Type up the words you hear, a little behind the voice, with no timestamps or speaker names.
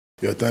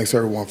Yeah, thanks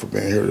everyone for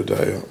being here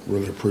today. I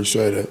really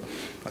appreciate it.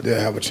 I did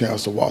have a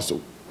chance to watch the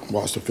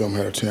film.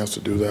 Had a chance to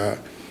do that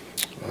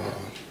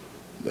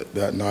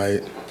that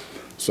night.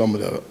 Some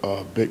of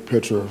the big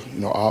picture,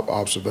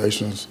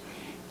 observations.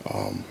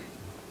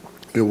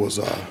 It was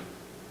I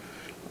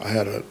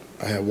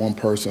had one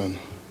person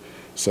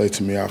say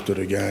to me after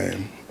the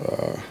game.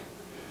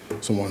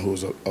 Someone who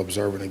was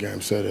observing the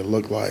game said it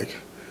looked like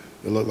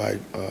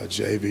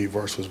JV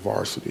versus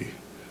varsity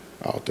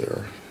out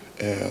there,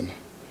 and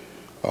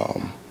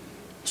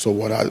so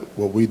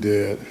what we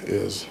did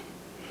is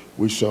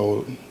we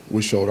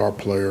showed our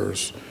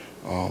players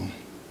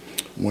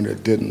when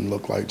it didn't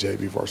look like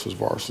JV versus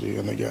varsity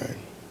in the game,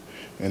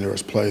 and there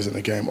was plays in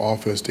the game,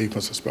 offense,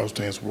 defense, and special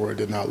teams where it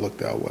did not look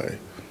that way,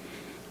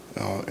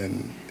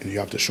 and you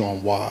have to show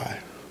them why.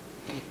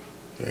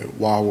 Okay,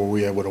 why were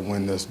we able to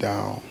win this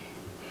down?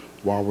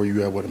 Why were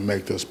you able to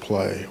make this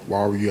play?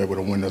 Why were you able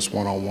to win this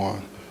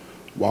one-on-one?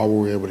 Why were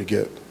we able to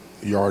get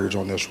yardage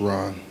on this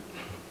run?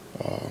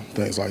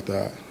 Things like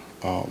that.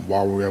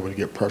 Why were we able to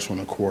get pressure on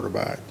the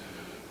quarterback?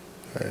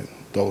 Okay,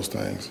 those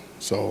things.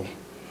 So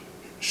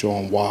show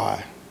them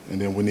why.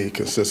 And then we need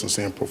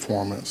consistency in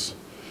performance.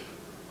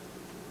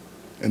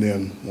 And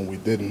then when we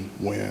didn't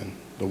win,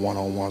 the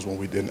one-on-ones, when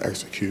we didn't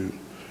execute,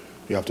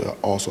 you have to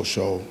also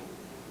show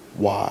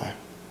why.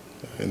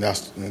 And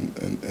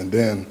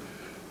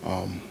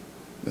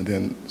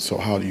then, so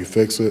how do you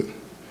fix it?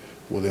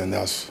 Well, then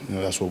that's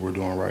what we're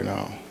doing right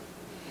now.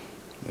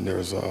 And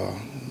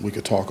we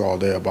could talk all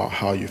day about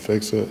how you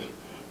fix it,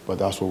 but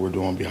that's what we're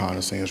doing behind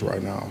the scenes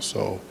right now.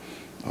 So,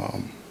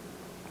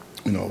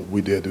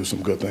 we did do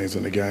some good things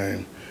in the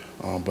game,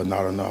 but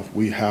not enough.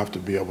 We have to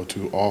be able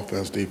to,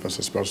 offense, defense,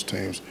 and special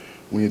teams,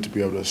 we need to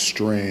be able to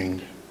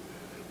string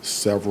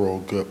several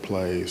good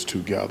plays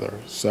together,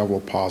 several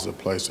positive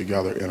plays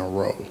together in a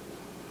row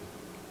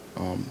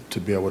to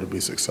be able to be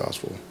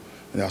successful.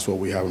 And that's what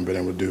we haven't been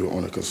able to do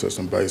on a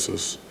consistent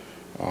basis.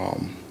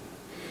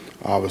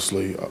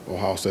 Obviously,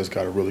 Ohio State's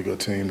got a really good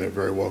team. They're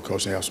very well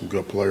coached. They have some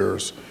good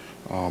players.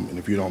 And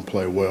if you don't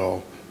play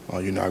well,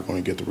 you're not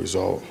going to get the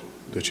result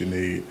that you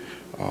need.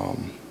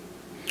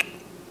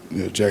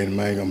 Jaden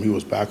Mangum, he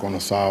was back on the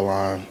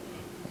sideline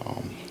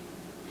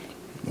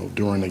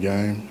during the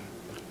game.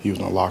 He was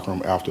in the locker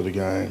room after the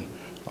game.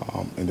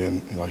 And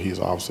then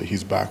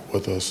he's back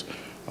with us,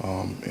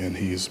 and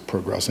he's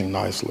progressing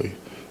nicely.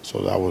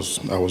 So that was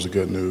the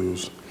good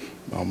news.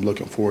 I'm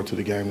looking forward to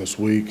the game this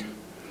week.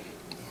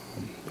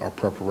 Our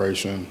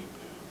preparation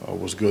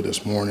was good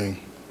this morning,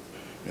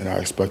 and I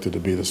expect it to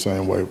be the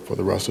same way for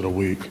the rest of the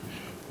week.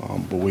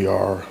 But we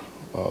are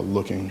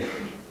looking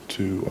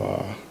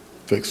to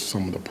fix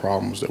some of the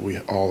problems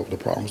all of the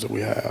problems that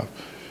we have,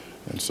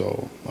 and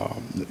so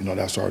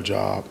that's our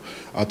job.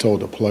 I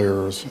told the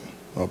players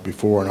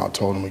before, and I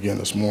told them again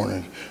this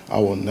morning, I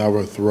will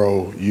never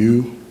throw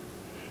you,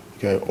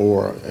 okay,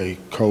 or a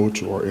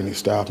coach or any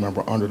staff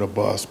member under the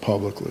bus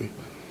publicly.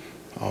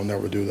 I'll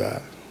never do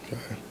that.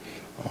 Okay.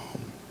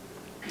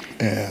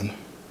 And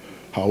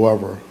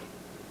however,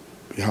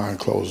 behind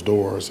closed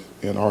doors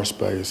in our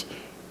space,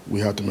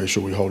 we have to make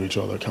sure we hold each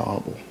other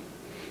accountable,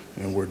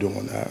 and we're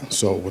doing that.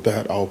 So with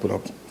that, I'll open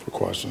up for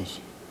questions.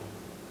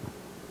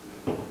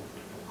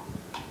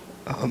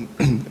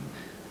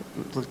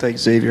 It looked like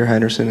Xavier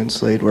Henderson and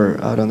Slade were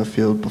out on the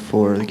field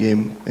before the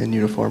game in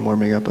uniform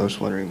warming up. I was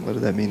wondering, what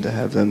did that mean to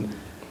have them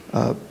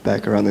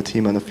back around the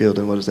team on the field,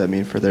 and what does that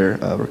mean for their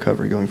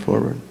recovery going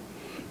forward?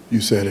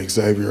 You said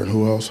Xavier and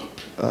who else?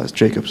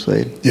 Jacob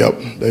Slade.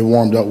 Yep, they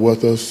warmed up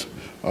with us,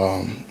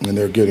 and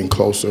they're getting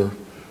closer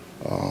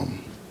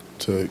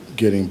to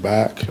getting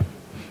back,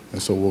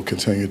 and so we'll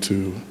continue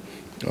to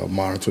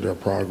monitor their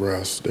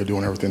progress. They're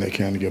doing everything they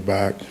can to get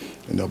back,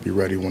 and they'll be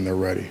ready when they're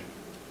ready.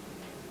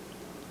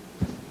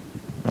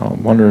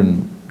 I'm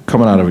wondering,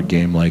 coming out of a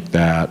game like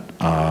that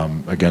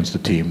against a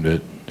team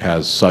that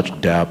has such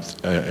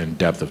depth and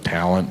depth of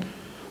talent,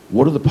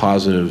 what are the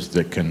positives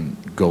that can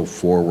go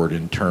forward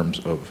in terms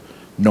of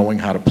knowing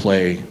how to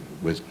play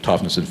with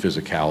toughness and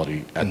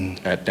physicality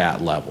at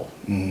that level?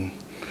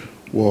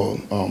 Well,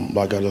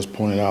 like I just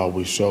pointed out,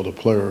 we show the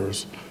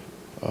players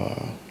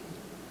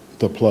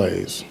the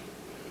plays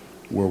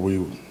where we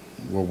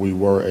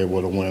were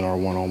able to win our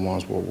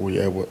one-on-ones, where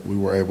we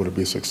were able to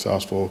be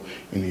successful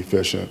and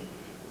efficient,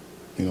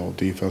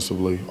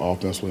 defensively,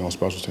 offensively, on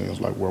special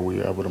teams, like where we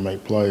were able to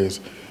make plays,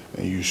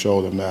 and you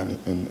show them that.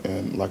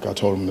 And like I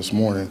told them this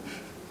morning,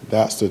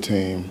 that's the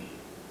team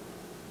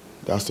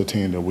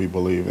that we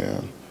believe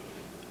in.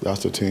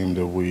 That's the team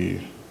that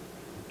we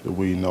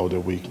know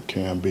that we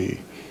can be.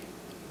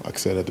 Like I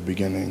said at the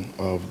beginning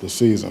of the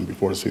season,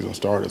 before the season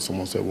started,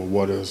 someone said, "Well,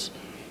 what are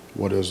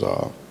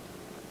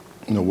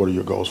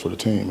your goals for the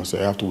team?" I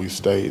said, after we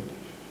state,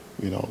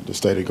 the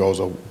stated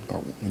goals of,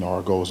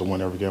 our goal is to win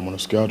every game on the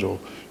schedule.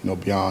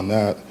 Beyond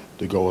that,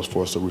 the goal is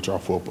for us to reach our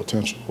full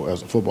potential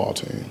as a football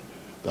team.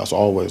 That's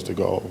always the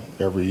goal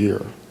every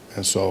year.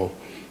 And so,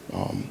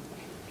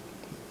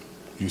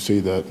 you see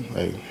that,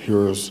 hey,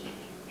 here's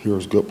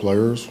good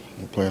players.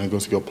 We're playing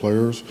against good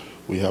players.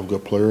 We have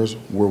good players.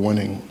 We're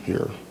winning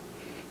here.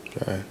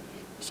 Okay.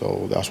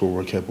 So that's what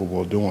we're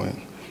capable of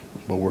doing,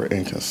 but we're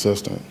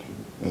inconsistent.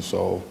 And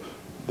so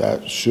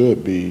that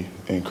should be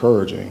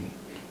encouraging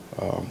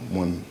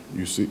when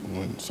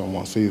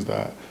someone sees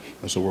that.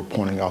 And so we're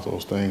pointing out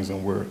those things,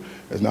 and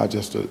it's not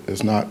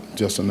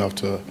just enough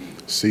to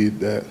see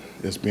that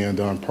it's being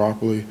done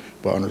properly,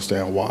 but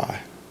understand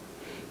why,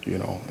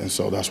 and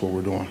so that's what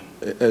we're doing.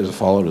 As a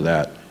follow to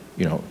that,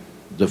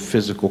 the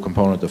physical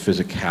component, the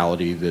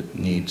physicality that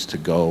needs to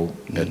go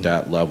at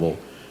that level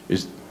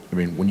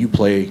when you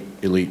play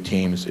elite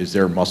teams, is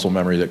there muscle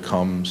memory that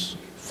comes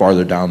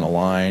farther down the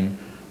line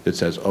that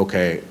says,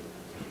 okay,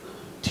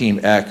 team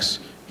X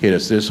hit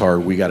us this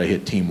hard, we got to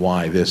hit team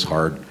Y this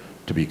hard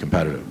to be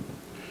competitive?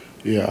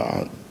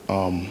 Yeah,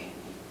 I'm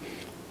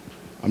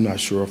not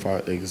sure if I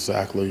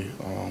exactly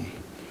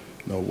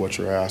know what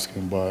you're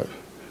asking, but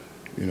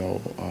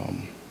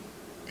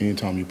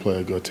anytime you play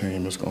a good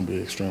team, it's going to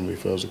be extremely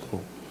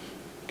physical.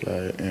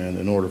 Okay, and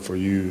in order for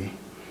you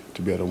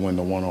to be able to win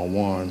the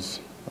one-on-ones,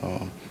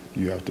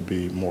 you have to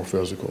be more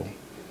physical,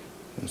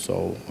 and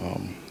so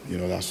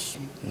that's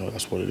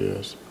what it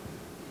is.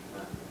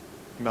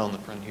 Mel in the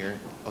front here.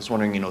 I was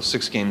wondering,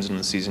 6 games in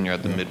the season, you're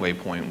at the midway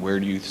point. Where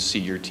do you see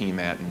your team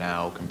at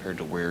now compared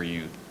to where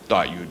you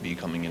thought you would be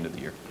coming into the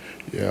year?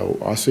 Yeah,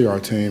 I see our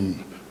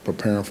team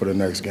preparing for the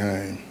next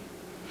game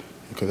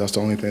because that's the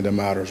only thing that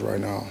matters right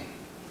now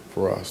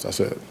for us. That's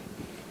it.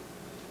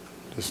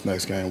 This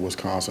next game,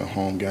 Wisconsin,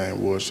 home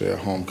game, Woodshed,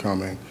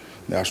 homecoming,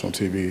 national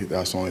TV,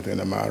 that's the only thing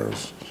that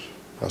matters.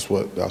 That's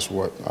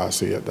what I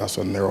see it. That's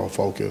a narrow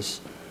focus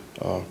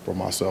for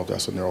myself.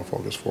 That's a narrow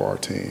focus for our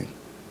team.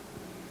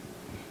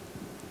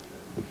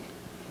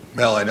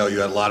 Mel, I know you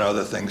had a lot of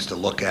other things to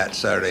look at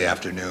Saturday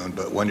afternoon,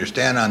 but when you're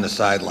standing on the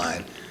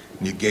sideline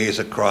and you gaze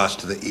across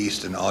to the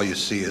east and all you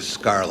see is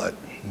scarlet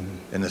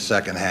in the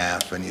second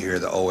half and you hear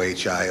the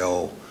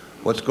OHIO,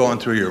 what's going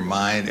through your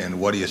mind and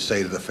what do you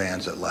say to the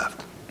fans that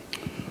left?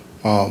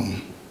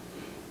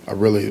 I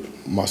really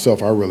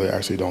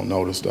actually don't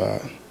notice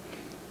that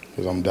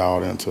because I'm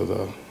dialed into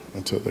the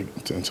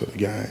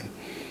game.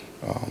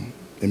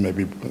 It may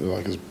be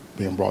like it's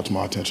being brought to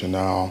my attention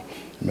now,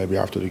 maybe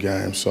after the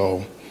game.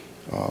 So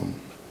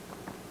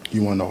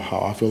you want to know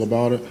how I feel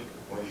about it,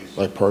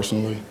 like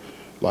personally,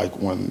 like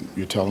when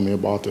you're telling me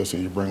about this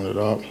and you're bringing it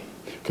up,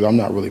 because I'm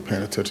not really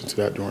paying attention to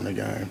that during the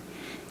game.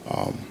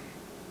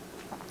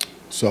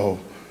 So,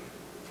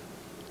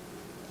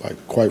 like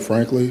quite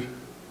frankly,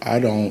 I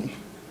don't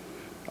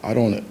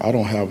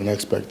have an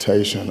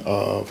expectation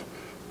of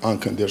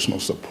unconditional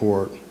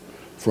support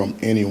from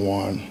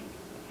anyone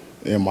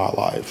in my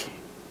life,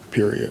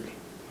 period.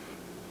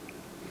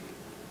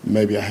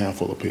 Maybe a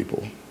handful of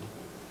people.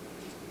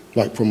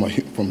 Like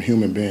from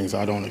human beings,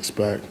 I don't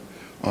expect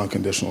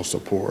unconditional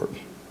support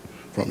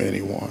from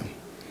anyone.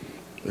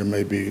 I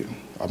might be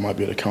able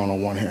to count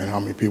on one hand how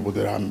many people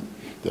that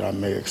I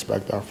may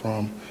expect that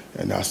from,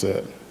 and that's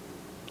it.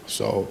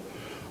 So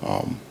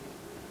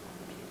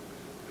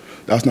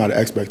that's not an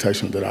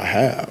expectation that I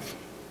have,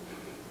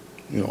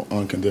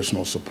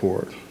 unconditional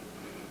support,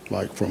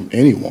 like from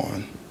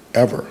anyone,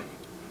 ever.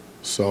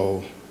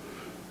 So,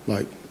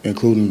 like,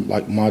 including,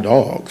 like, my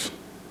dogs,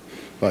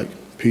 like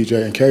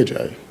PJ and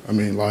KJ. I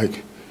mean,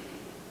 like,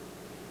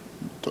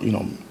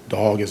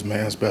 dog is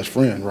man's best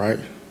friend, right?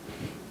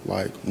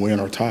 Like, win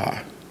or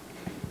tie.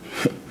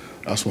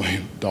 That's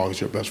when dog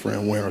is your best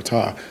friend, win or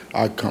tie.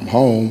 I come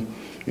home,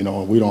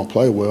 and we don't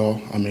play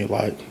well. I mean,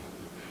 like,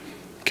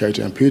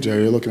 KJ and PJ,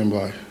 they're looking at me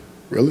like,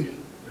 really?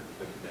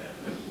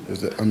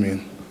 Is that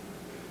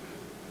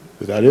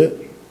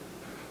it?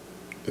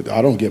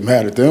 I don't get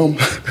mad at them,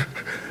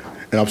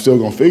 and I'm still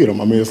gonna feed them.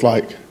 I mean, it's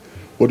like,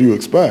 what do you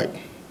expect?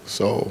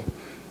 So,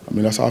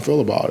 that's how I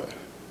feel about it.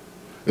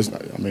 It's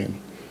not,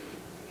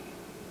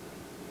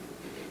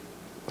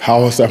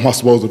 how else am I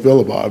supposed to feel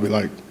about it? I mean,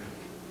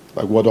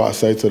 like, what do I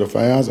say to the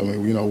fans? I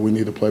mean, we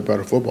need to play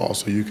better football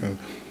so you can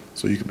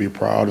be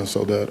proud, and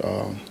so that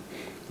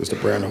it's the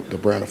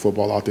brand of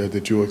football out there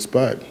that you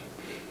expect,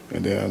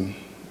 and then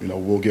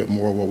we'll get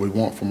more of what we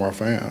want from our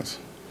fans.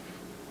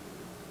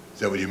 Is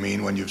that what you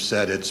mean when you've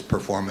said it's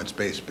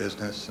performance-based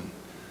business and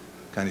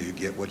kind of you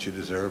get what you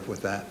deserve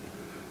with that?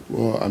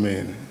 Well,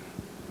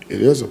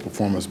 it is a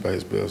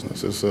performance-based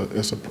business.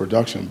 It's a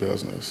production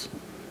business,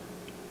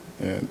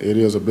 and it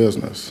is a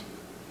business.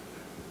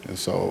 And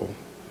so,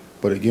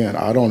 but again,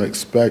 I don't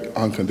expect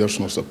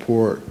unconditional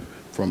support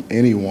from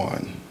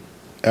anyone,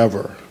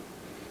 ever.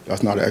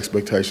 That's not an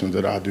expectation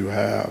that I do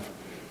have.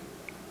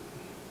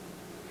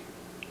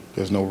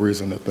 There's no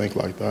reason to think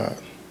like that.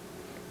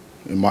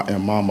 In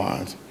my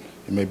mind,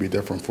 it may be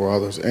different for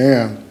others.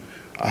 And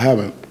I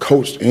haven't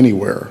coached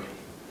anywhere,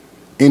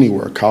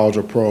 college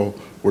or pro,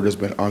 where there's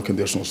been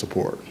unconditional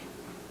support.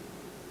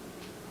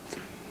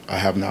 I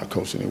have not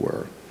coached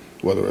anywhere,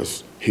 whether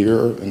it's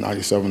here in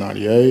 97,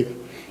 98,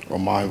 or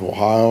Mineville,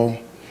 Ohio,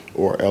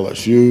 or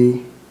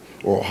LSU,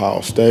 or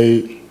Ohio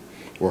State,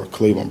 or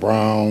Cleveland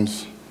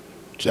Browns,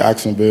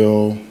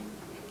 Jacksonville,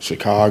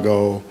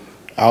 Chicago,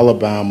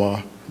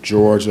 Alabama,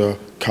 Georgia,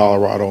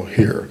 Colorado,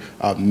 here.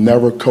 I've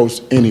never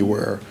coached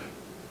anywhere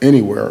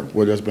anywhere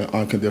where there's been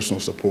unconditional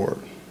support.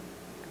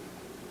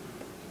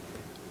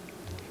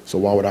 So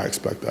why would I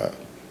expect that?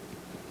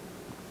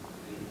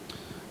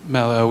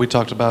 Mel, we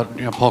talked about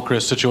Paul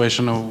Chris'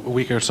 situation a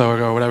week or so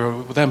ago, or whatever.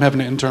 With them having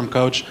an interim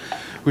coach,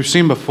 we've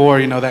seen before,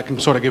 that can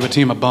sort of give a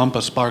team a bump,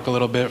 a spark a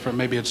little bit. For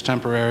maybe it's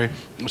temporary.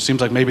 It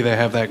seems like maybe they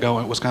have that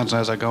going. Wisconsin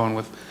has that going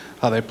with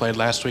how they played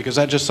last week. Is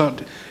that just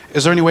something?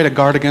 Is there any way to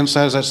guard against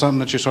that? Is that something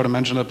that you sort of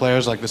mentioned to the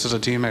players? Like, this is a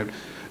team that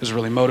is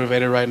really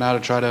motivated right now to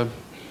try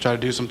to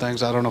do some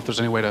things. I don't know if there's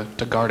any way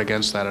to guard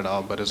against that at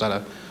all. But is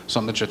that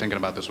something that you're thinking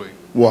about this week?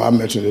 Well, I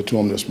mentioned it to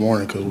them this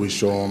morning because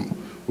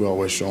we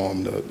always show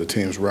them the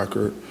team's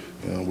record.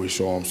 We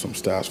show them some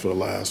stats for the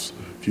last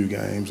few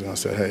games. And I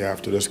said, hey,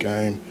 after this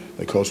game,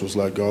 the coach was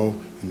let go,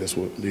 and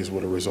these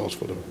were the results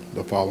for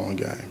the following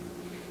game.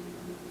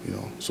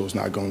 So it's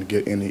not going to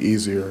get any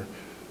easier.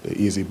 The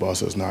easy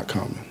bus is not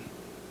coming.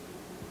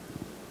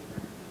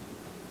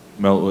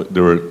 Mel,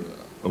 there were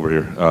over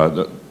here.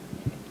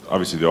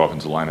 Obviously, the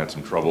offensive line had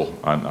some trouble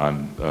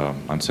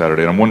on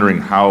Saturday. And I'm wondering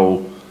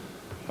how.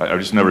 I've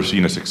just never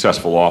seen a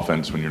successful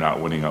offense when you're not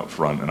winning up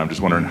front, and I'm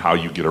just wondering how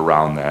you get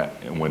around that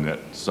and when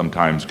that's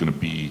sometimes going to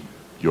be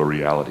your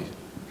reality.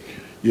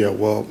 Yeah,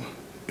 well,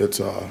 it's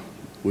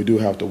we do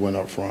have to win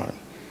up front,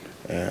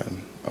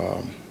 and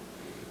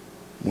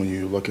when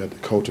you look at the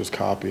coach's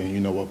copy and you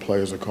know what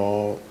plays are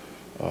called,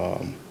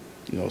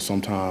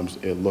 sometimes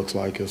it looks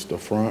like it's the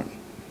front,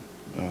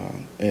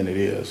 and it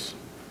is,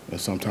 and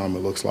sometimes it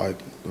looks like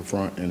the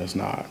front and it's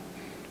not.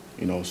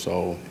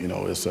 So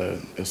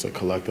it's a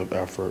collective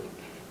effort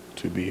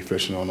to be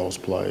efficient on those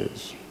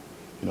plays,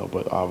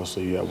 but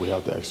obviously, yeah, we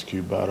have to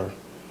execute better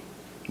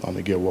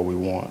to get what we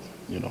want,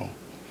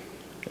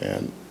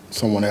 And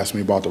someone asked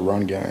me about the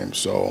run game.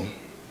 So,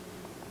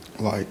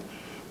 like,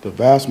 the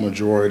vast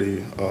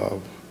majority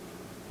of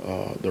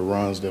the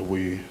runs that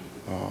we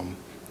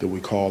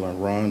call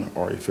and run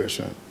are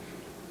efficient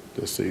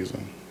this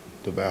season.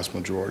 The vast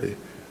majority.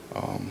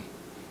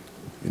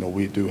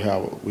 We do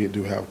have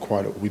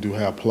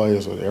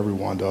players that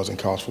everyone does in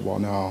college football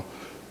now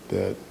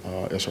that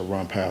it's a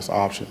run-pass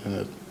option,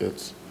 and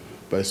it's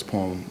based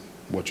upon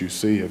what you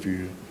see. If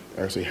you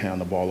actually hand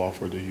the ball off,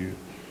 or do you,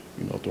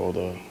 throw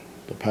the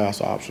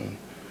pass option?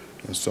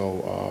 And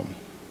so,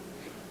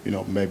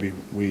 maybe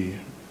we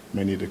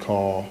may need to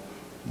call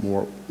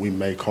more. We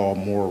may call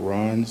more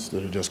runs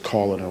that are just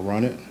call it and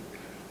run it.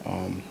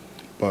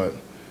 But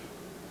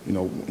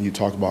when you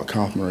talk about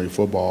complementary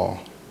football,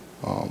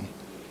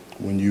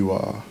 when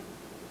you're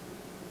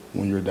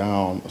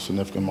down a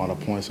significant amount of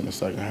points in the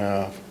second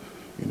half,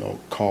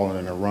 calling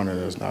it and running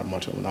it is not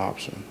much of an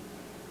option,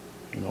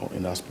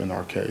 and that's been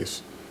our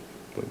case.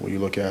 But when you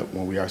look at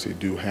when we actually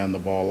do hand the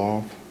ball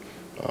off,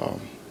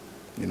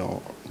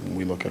 when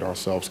we look at our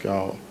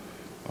self-scout,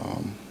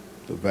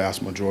 the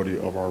vast majority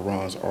of our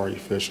runs are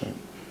efficient.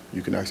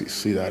 You can actually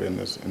see that in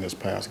this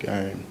past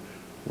game.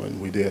 When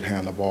we did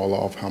hand the ball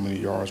off, how many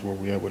yards were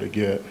we able to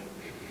get?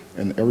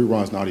 And every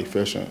run's not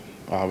efficient,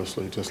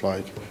 obviously, just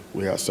like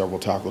we had several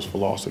tackles for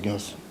loss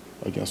against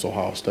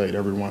Ohio State.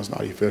 Every run's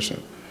not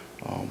efficient.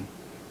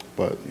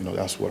 But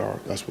that's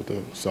what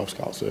the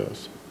self-scout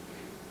says.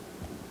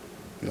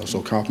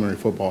 So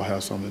complementary football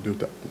has something to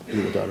do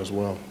with that as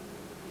well.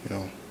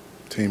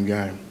 Team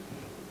game.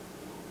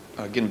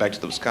 Getting back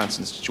to the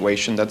Wisconsin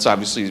situation, that's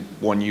obviously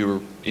one you were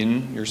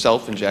in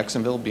yourself in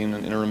Jacksonville, being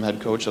an interim head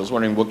coach. I was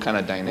wondering what kind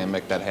of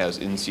dynamic that has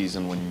in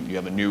season when you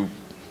have a new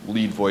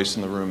lead voice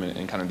in the room,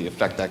 and kind of the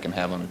effect that can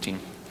have on a team.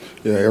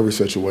 Yeah, every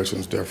situation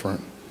is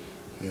different.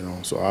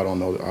 So I don't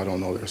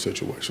know their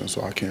situation,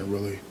 so I can't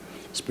really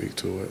speak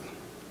to it.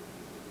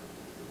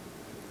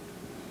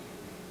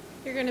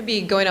 You're going to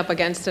be going up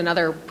against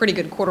another pretty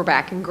good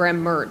quarterback in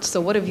Graham Mertz.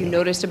 So what have you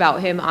noticed about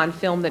him on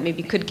film that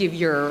maybe could give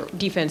your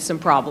defense some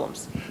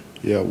problems?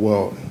 Yeah,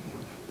 well,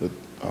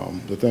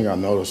 the thing I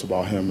noticed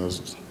about him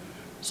is,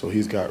 so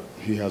he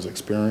has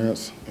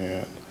experience,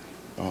 and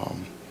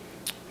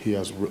he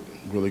has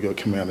really good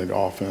command of the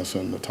offense,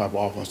 and the type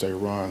of offense they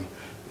run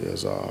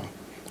is a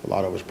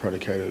lot of it's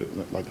predicated,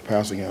 like the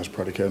passing game is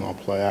predicated on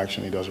play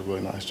action. He does a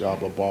really nice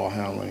job of ball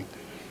handling,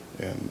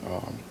 and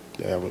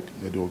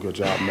they do a good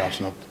job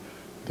matching up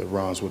the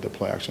runs with the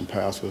play action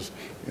passes.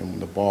 And when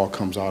the ball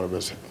comes out of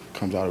his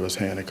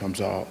hand, it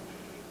comes out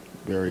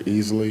very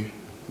easily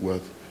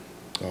with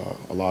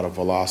a lot of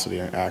velocity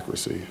and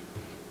accuracy.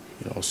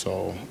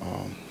 So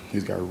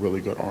he's got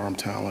really good arm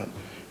talent,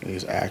 and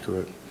he's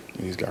accurate,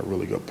 and he's got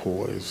really good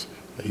poise.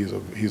 He's a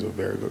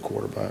very good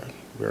quarterback,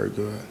 very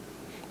good.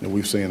 And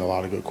we've seen a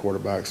lot of good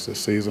quarterbacks this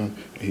season,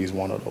 and he's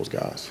one of those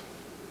guys.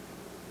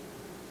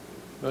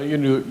 Well, you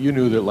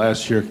knew that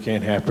last year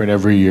can't happen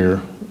every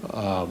year.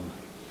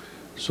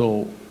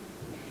 So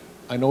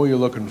I know you're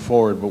looking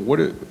forward, but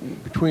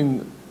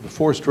between the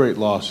 4 straight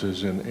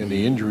losses and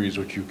the injuries,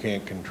 which you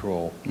can't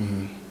control,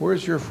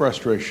 where's your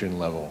frustration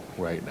level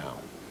right now?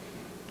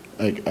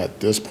 Like at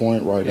this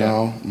point right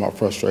now, my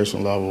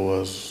frustration level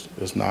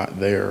is not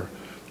there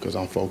because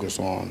I'm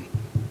focused on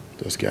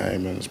this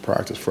game and this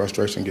practice.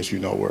 Frustration gets you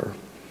nowhere.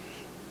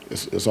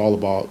 It's all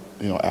about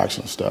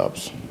action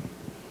steps.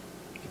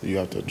 you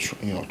have to,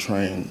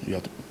 train.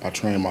 I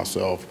train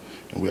myself,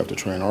 and we have to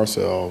train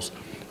ourselves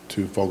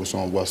to focus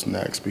on what's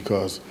next,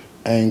 because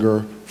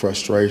anger,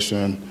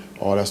 frustration,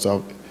 all that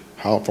stuff,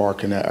 how far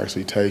can that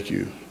actually take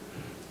you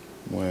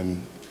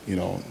when,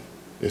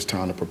 it's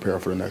time to prepare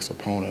for the next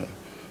opponent?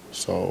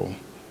 So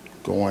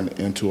going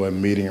into a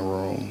meeting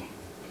room,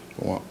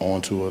 going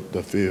onto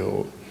the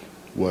field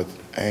with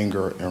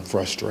anger and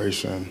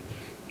frustration,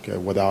 okay,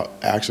 without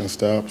action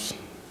steps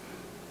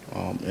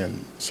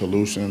and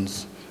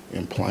solutions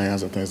and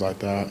plans and things like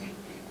that,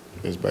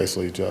 is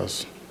basically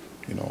just,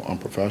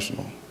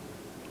 unprofessional.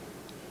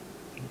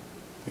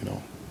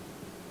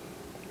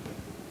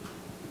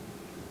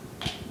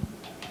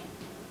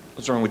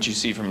 What's wrong? What you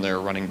see from their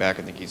running back?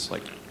 I think he's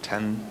like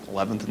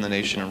 11th in the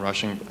nation in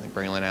rushing. I think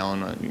Braylon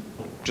Allen.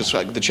 Just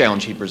like the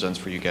challenge he presents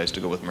for you guys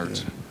to go with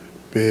Mertz. Yeah.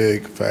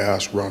 Big,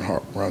 fast,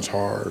 runs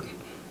hard.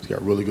 He's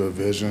got really good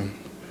vision.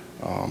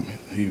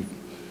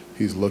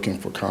 He's looking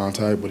for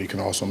contact, but he can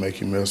also make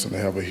you miss. And they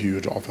have a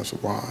huge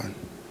offensive line,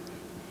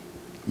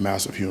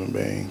 massive human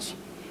beings,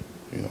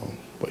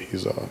 But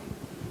he's a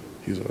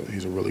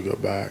really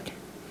good back.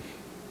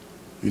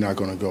 We're not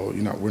going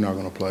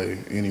to play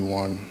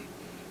anyone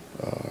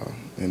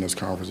in this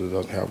conference that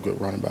doesn't have good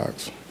running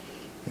backs,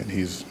 and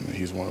he's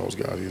one of those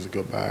guys. He's a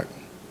good back,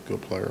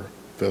 good player,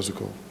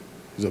 physical.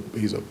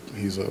 He's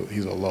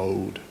a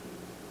load.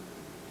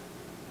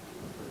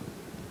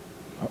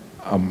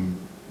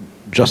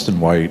 Justin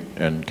White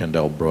and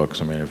Kendall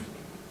Brooks. I mean,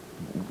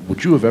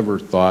 would you have ever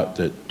thought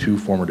that two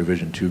former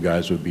Division II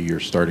guys would be your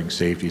starting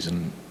safeties?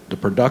 And the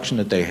production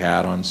that they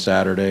had on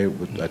Saturday,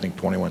 with I think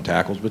 21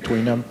 tackles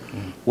between them,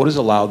 what has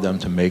allowed them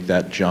to make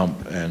that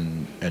jump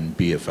and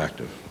be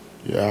effective?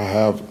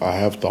 Yeah, I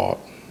have thought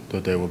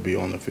that they would be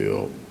on the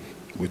field.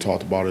 We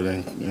talked about it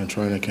in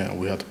training camp.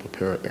 We have to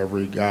prepare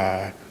every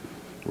guy.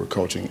 We're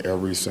coaching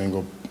every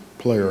single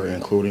player,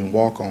 including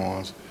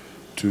walk-ons,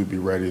 to be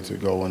ready to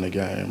go in the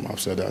game.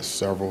 I've said that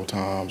several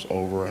times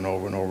over and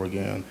over and over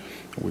again.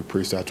 We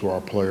preach that to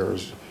our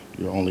players.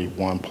 You're only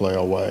one play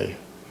away.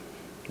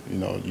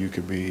 You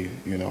could be,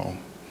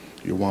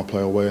 you're one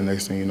play away, and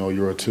next thing you know,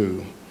 you're a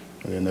 2.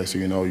 And then next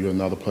thing you know, you're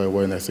another play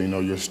away, and next thing you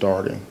know, you're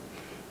starting.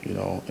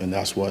 And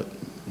that's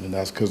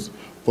because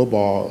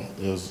football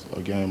is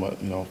a game of,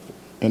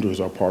 injuries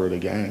are part of the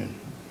game.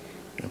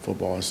 In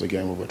football, it's a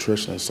game of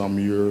attrition. Some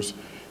years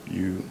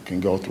you can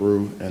go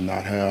through and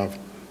not have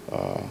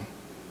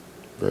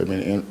very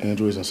many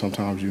injuries, and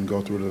sometimes you can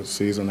go through the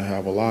season and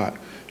have a lot,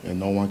 and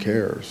no one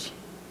cares.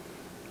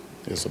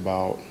 It's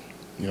about,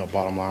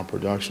 bottom line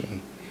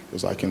production.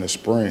 It's like in the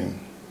spring,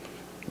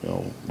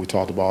 we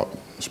talked about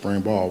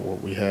spring ball where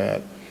we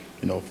had,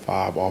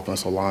 5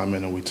 offensive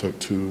linemen, and we took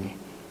two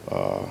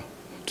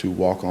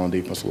walk-on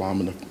defensive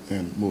linemen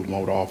and moved them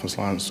over to offensive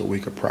line so we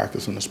could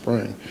practice in the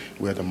spring.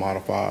 We had to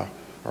modify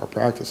our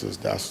practices.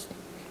 That's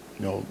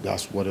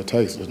what it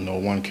takes. No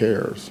one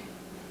cares.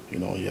 You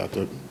have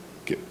to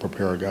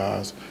prepare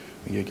guys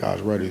and get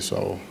guys ready.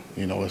 So,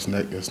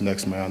 it's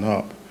next man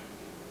up.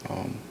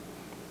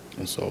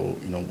 And so,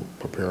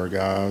 prepare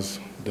guys,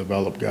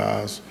 develop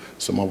guys.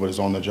 Some of it is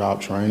on-the-job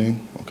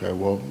training. Okay,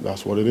 well,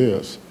 that's what it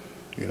is,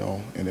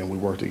 and then we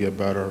work to get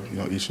better,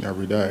 each and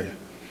every day,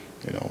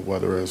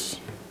 whether it's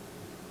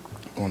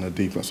on the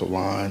defensive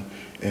line,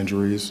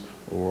 injuries,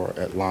 or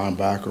at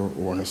linebacker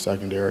or in the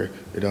secondary,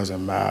 it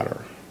doesn't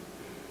matter,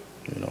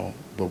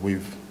 But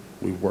we've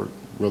worked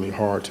really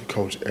hard to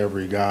coach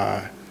every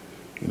guy,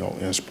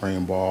 in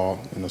spring ball,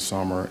 in the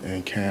summer,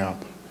 in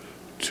camp,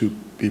 to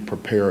be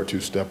prepared to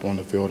step on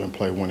the field and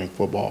play winning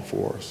football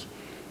for us,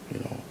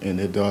 And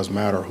it does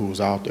matter who's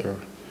out there.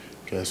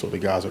 Okay, so the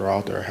guys that are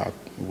out there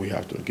we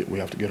have to get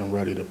them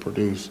ready to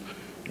produce,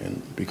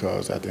 and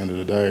because at the end of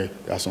the day,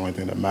 that's the only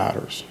thing that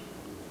matters.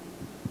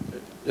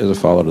 As a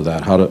follow to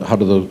that, how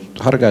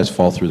do guys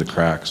fall through the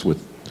cracks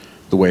with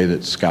the way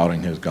that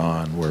scouting has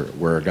gone,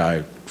 where a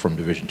guy from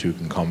Division II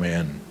can come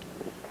in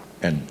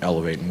and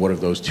elevate, and what have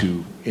those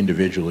two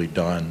individually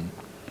done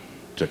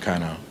to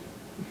kind of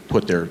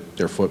put their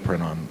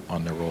footprint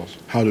on their roles?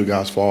 How do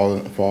guys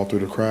fall through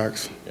the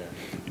cracks?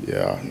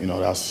 Yeah,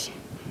 that's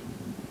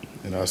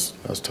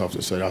tough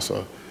to say.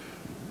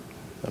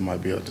 That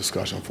might be a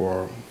discussion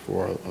for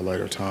a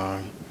later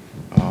time.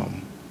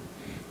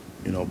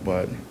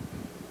 But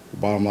the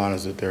bottom line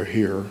is that they're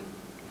here,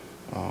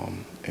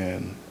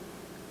 and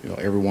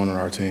everyone on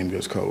our team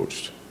gets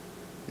coached,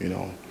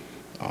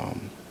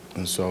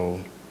 and so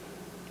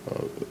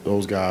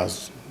those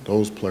guys,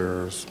 those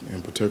players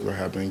in particular,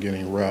 have been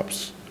getting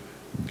reps,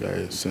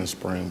 okay, since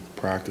spring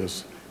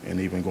practice, and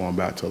even going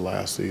back to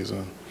last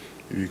season.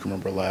 If you can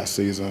remember last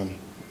season,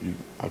 you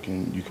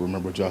can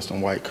remember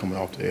Justin White coming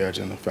off the edge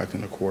and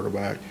affecting the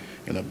quarterback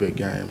in a big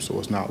game. So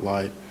it's not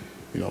like,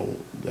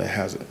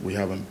 we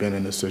haven't been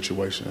in this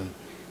situation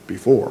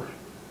before.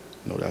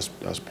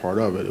 That's part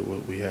of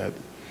it. We had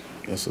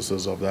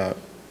instances of that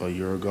a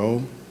year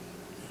ago,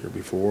 year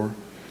before,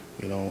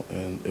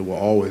 and it will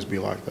always be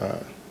like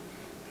that,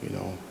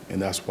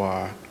 and that's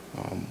why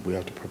we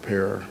have to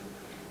prepare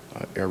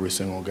every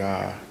single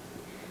guy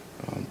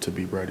to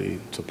be ready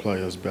to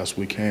play as best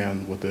we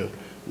can with the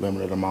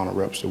limited amount of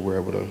reps that we're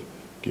able to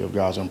give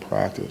guys in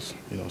practice.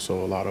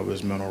 So a lot of it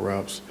is mental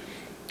reps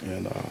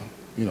and,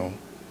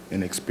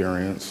 and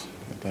experience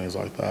and things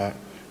like that.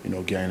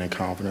 Gaining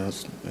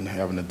confidence and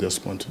having the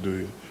discipline to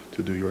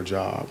do your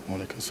job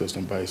on a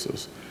consistent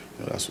basis.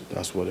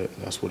 That's what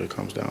it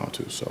comes down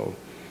to. So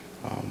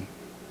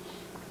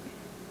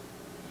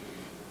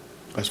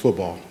that's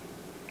football.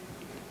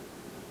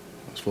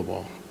 That's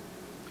football.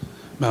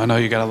 Mel, I know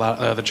you got a lot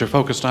that you're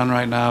focused on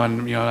right now,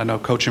 and I know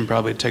coaching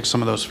probably takes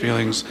some of those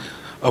feelings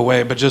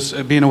away. But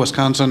just being a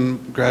Wisconsin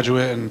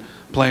graduate and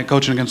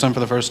coaching against them for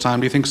the first time,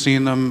 do you think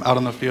seeing them out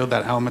on the field,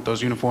 that helmet,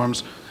 those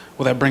uniforms,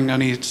 will that bring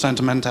any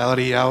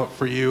sentimentality out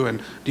for you? And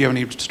do you have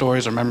any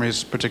stories or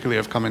memories, particularly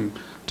of coming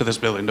to this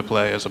building to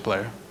play as a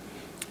player?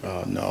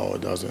 No,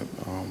 it doesn't.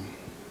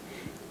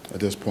 At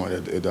this point,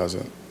 it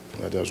doesn't.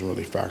 That doesn't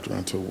really factor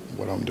into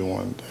what I'm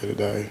doing day to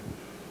day,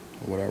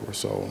 or whatever.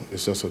 So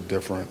it's just a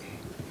different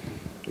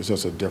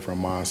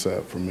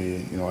mindset for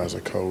me. As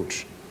a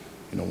coach,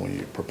 when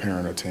you're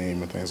preparing a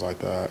team and things like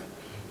that,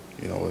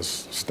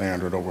 it's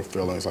standard over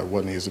feelings, like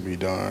what needs to be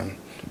done.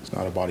 It's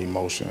not about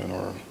emotion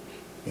or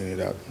any of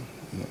that,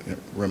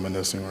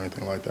 reminiscing or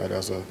anything like that.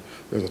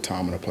 There's a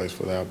time and a place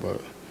for that, but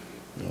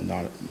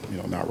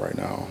not right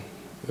now.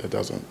 It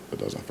doesn't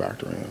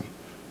factor in.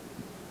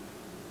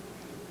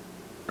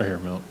 Right here,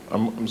 Mel.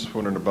 I'm just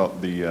wondering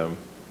about the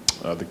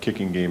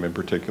kicking game in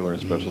particular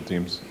and special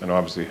teams. I know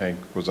obviously Hank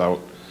was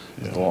out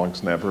as the long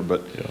snapper,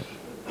 but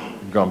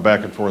you've gone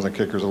back and forth on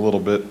kickers a little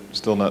bit,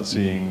 still not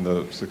seeing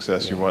the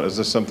success you want. Is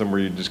this something where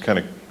you just kind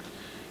of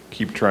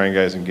keep trying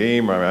guys in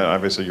game? I mean,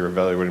 obviously you're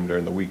evaluating them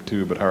during the week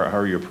too, but how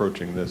are you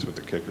approaching this with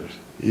the kickers?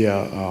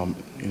 Yeah,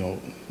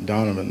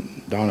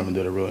 Donovan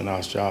did a really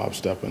nice job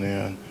stepping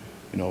in,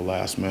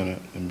 last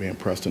minute and being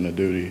pressed into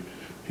duty.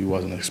 He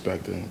wasn't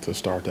expecting to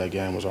start that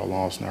game as our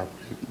long snapper.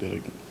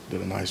 He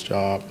did a nice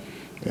job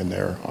in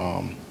there.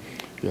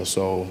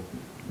 So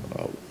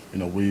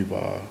we've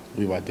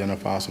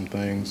identified some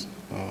things,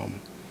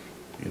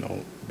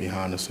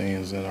 behind the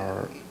scenes in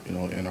our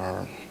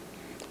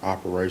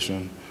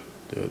operation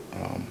that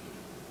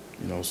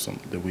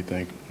that we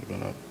think are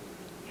going to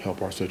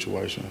help our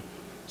situation.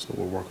 So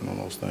we're working on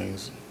those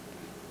things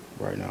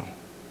right now.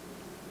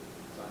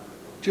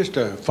 Just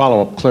to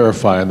follow up,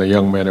 clarify on the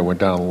young man that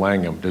went down to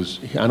Langham.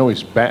 I know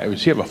he's back.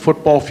 Does he have a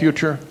football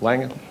future,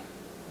 Langham?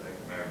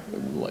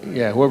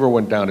 Yeah, whoever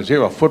went down. Does he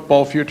have a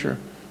football future?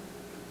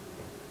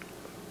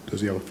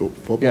 Does he have a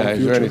football future? Yeah,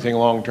 is there anything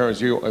long term? Is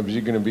he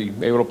going to be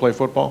able to play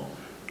football?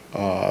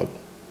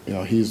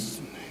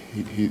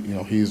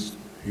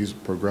 He's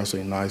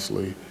progressing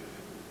nicely.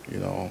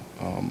 I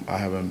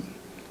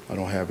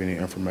don't have any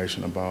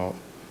information about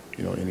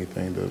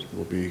anything that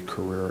will be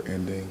career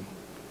ending.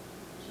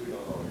 So you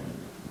don't know yet?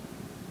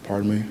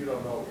 Pardon me? You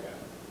don't know yet?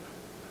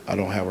 I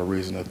don't have a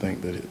reason to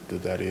think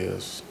that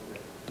is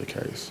the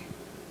case.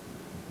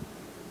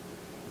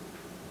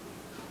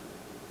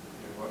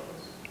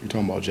 You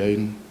talking about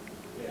Jaden?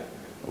 Yeah.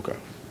 Okay.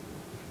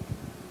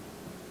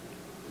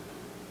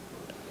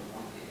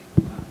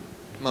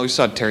 Well, we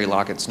saw Terry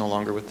Lockett's no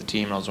longer with the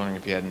team, and I was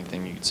wondering if you had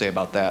anything you could say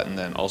about that. And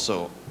then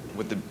also,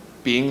 with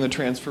being the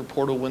transfer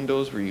portal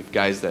windows, where you have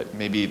guys that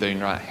maybe they're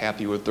not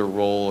happy with their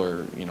role,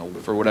 or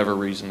for whatever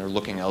reason they're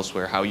looking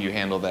elsewhere, how you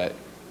handle that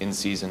in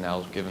season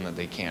now, given that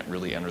they can't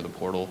really enter the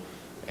portal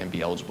and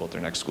be eligible at their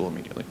next school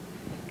immediately.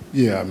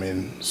 Yeah,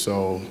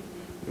 so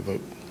if a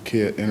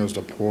kid enters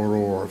the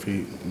portal, or if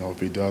he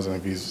doesn't,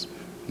 if he's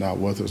not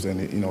with us, then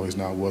he's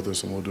not with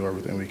us, and we'll do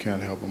everything we can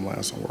to help him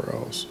land somewhere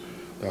else.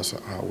 That's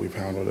how we've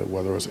handled it,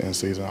 whether it's in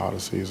season, out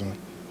of season.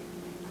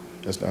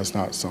 That's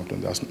not something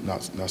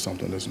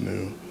that's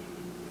new.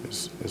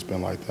 It's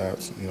been like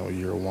that,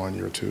 year one,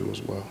 year two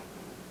as well.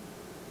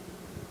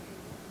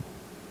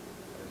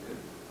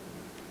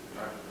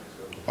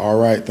 All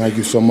right, thank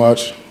you so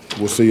much.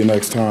 We'll see you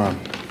next time.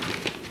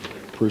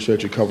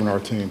 Appreciate you covering our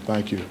team.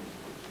 Thank you.